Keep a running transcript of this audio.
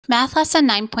Math Lesson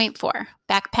 9.4,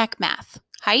 Backpack Math,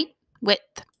 Height,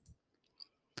 Width.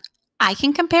 I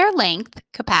can compare length,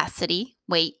 capacity,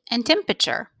 weight, and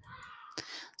temperature.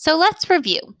 So let's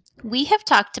review. We have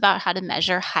talked about how to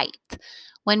measure height.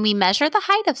 When we measure the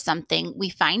height of something, we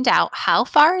find out how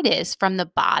far it is from the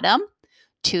bottom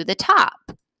to the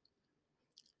top.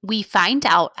 We find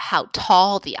out how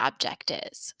tall the object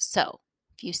is. So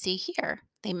if you see here,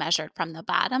 they measured from the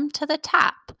bottom to the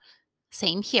top.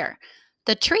 Same here.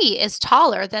 The tree is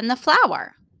taller than the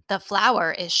flower. The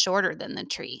flower is shorter than the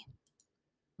tree.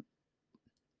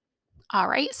 All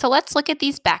right, so let's look at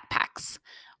these backpacks.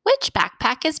 Which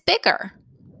backpack is bigger?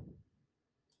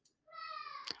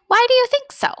 Why do you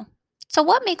think so? So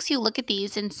what makes you look at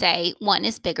these and say one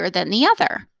is bigger than the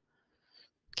other?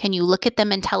 Can you look at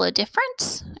them and tell a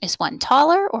difference? Is one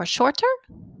taller or shorter?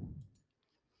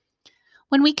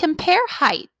 When we compare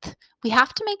height, we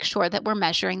have to make sure that we're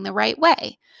measuring the right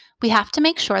way. We have to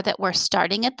make sure that we're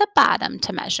starting at the bottom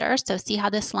to measure. So see how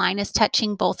this line is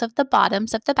touching both of the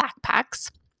bottoms of the backpacks.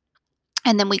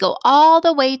 And then we go all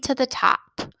the way to the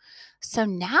top. So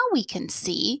now we can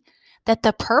see that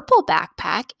the purple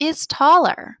backpack is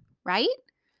taller, right?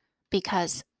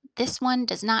 Because this one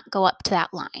does not go up to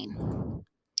that line.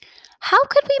 How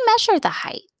could we measure the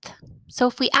height? So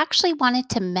if we actually wanted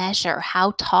to measure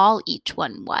how tall each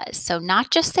one was, so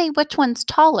not just say which one's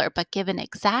taller, but give an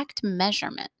exact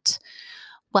measurement.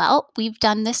 Well, we've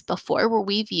done this before where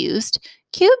we've used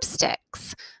cube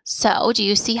sticks. So do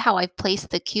you see how I've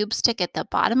placed the cube stick at the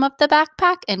bottom of the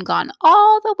backpack and gone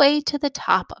all the way to the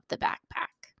top of the backpack?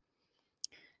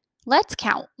 Let's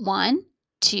count 1,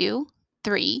 2,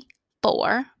 3,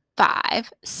 4,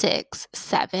 5, 6,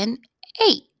 7,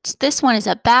 8. This one is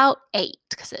about 8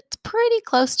 because it's pretty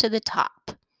close to the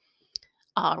top.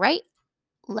 All right,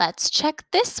 let's check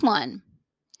this one.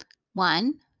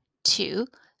 1, 2,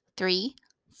 3,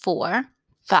 4,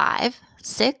 5,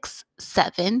 6,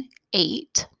 7,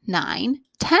 8, 9,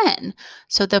 10.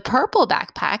 So the purple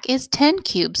backpack is 10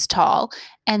 cubes tall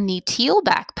and the teal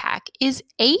backpack is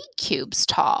 8 cubes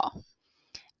tall.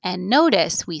 And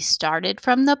notice we started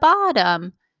from the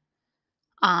bottom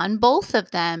on both of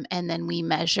them and then we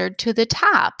measured to the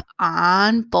top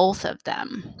on both of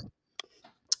them.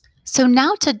 So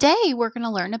now today we're going to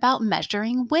learn about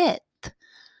measuring width.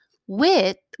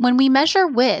 When we measure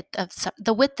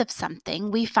the width of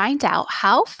something, we find out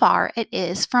how far it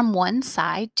is from one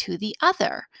side to the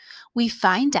other. We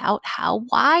find out how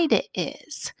wide it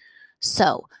is.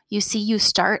 So you see, you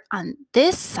start on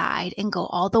this side and go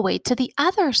all the way to the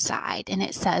other side, and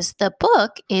it says the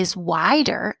book is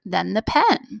wider than the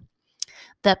pen.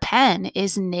 The pen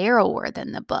is narrower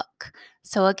than the book.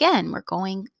 So again, we're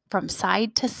going from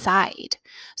side to side.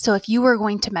 So if you were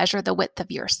going to measure the width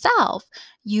of yourself,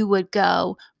 you would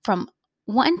go from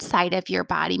one side of your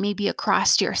body, maybe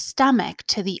across your stomach,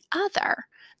 to the other.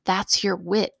 That's your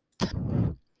width.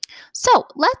 So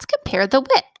let's compare the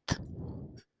width.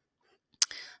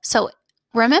 So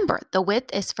remember, the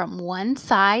width is from one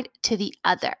side to the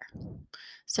other.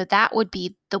 So that would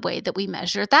be the way that we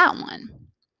measure that one.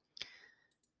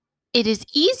 It is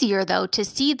easier, though, to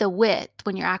see the width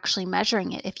when you're actually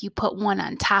measuring it if you put one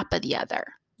on top of the other,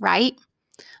 right?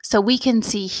 So we can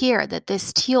see here that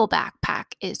this teal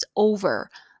backpack is over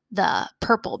the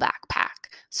purple backpack.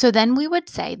 So then we would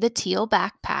say the teal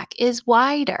backpack is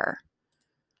wider.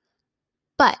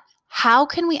 But how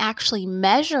can we actually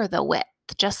measure the width,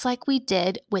 just like we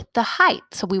did with the height?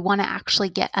 So we want to actually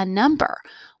get a number.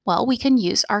 Well, we can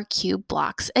use our cube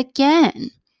blocks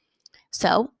again.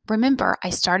 So remember, I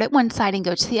start at one side and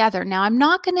go to the other. Now, I'm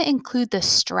not going to include the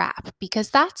strap because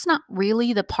that's not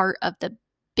really the part of the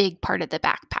big part of the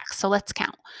backpack. So let's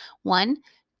count. 1,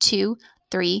 2,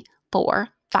 3, 4,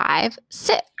 5,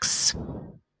 6.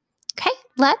 Okay,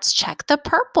 let's check the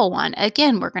purple one.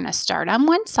 Again, we're going to start on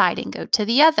one side and go to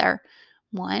the other.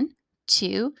 1,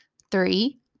 2,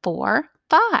 3, 4,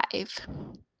 5.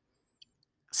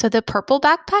 So the purple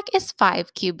backpack is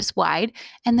 5 cubes wide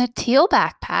and the teal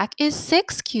backpack is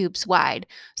 6 cubes wide.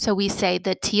 So we say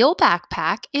the teal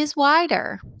backpack is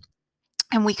wider.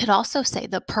 And we could also say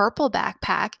the purple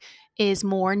backpack is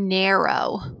more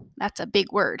narrow. That's a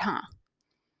big word, huh?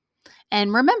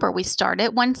 And remember, we start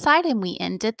at one side and we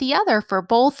end at the other for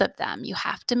both of them. You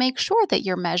have to make sure that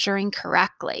you're measuring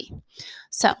correctly.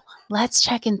 So let's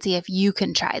check and see if you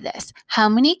can try this. How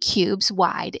many cubes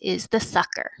wide is the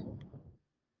sucker?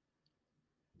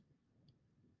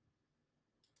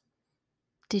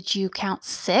 Did you count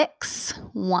 6?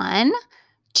 1,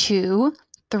 2,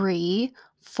 3,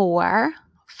 4,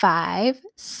 5,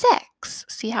 6.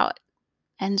 See how it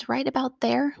ends right about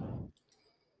there?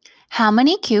 How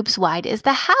many cubes wide is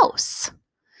the house?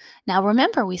 Now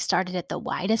remember, we started at the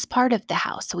widest part of the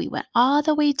house, so we went all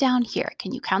the way down here.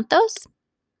 Can you count those?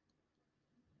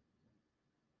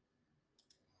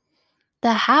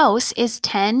 The house is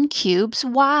 10 cubes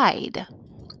wide.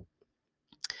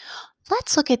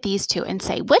 Let's look at these two and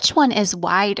say, which one is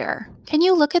wider? Can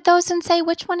you look at those and say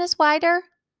which one is wider?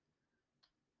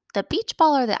 The beach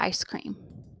ball or the ice cream?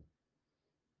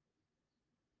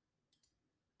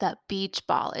 The beach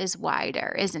ball is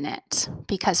wider, isn't it?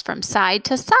 Because from side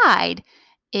to side,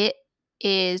 it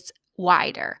is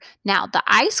wider. Now, the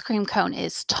ice cream cone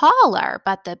is taller,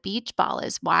 but the beach ball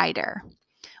is wider.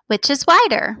 Which is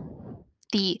wider?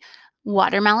 The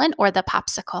watermelon or the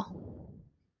popsicle?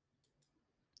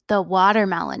 The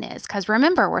watermelon is, because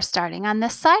remember, we're starting on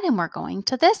this side and we're going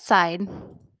to this side.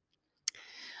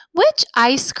 Which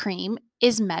ice cream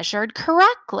is measured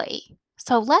correctly?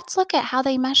 So let's look at how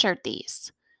they measured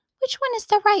these. Which one is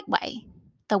the right way?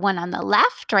 The one on the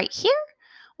left right here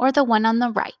or the one on the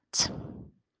right?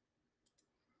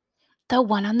 The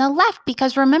one on the left,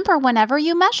 because remember, whenever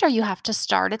you measure, you have to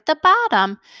start at the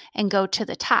bottom and go to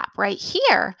the top. Right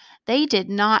here, they did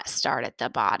not start at the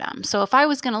bottom. So if I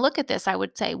was going to look at this, I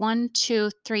would say 1,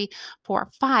 2, 3, 4,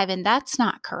 5, and that's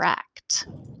not correct.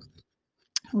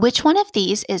 Which one of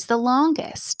these is the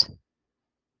longest?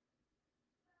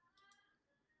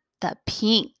 The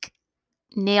pink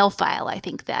nail file, I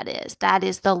think that is. That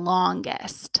is the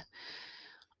longest.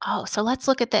 Oh, so let's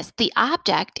look at this. The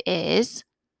object is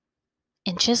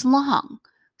inches long.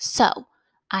 So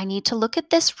I need to look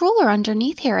at this ruler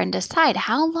underneath here and decide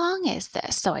how long is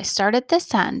this. So I start at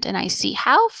this end and I see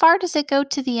how far does it go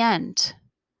to the end?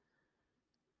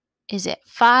 Is it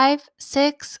 5,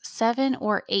 6, 7,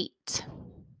 or 8?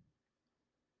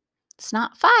 It's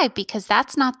not 5 because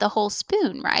that's not the whole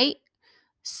spoon, right?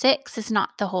 6 is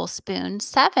not the whole spoon.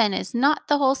 7 is not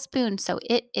the whole spoon, so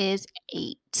it is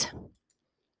 8.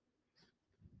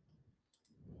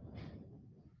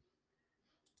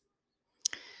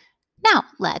 Now,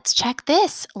 let's check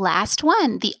this last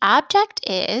one. The object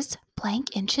is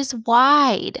blank inches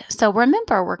wide. So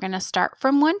remember, we're going to start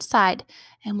from one side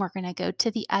and we're going to go to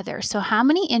the other. So how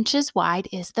many inches wide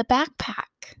is the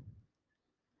backpack?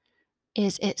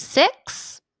 Is it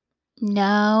 6?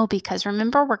 No, because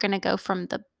remember, we're going to go from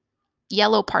the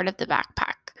yellow part of the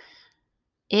backpack.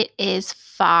 It is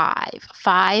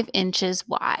 5 inches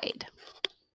wide.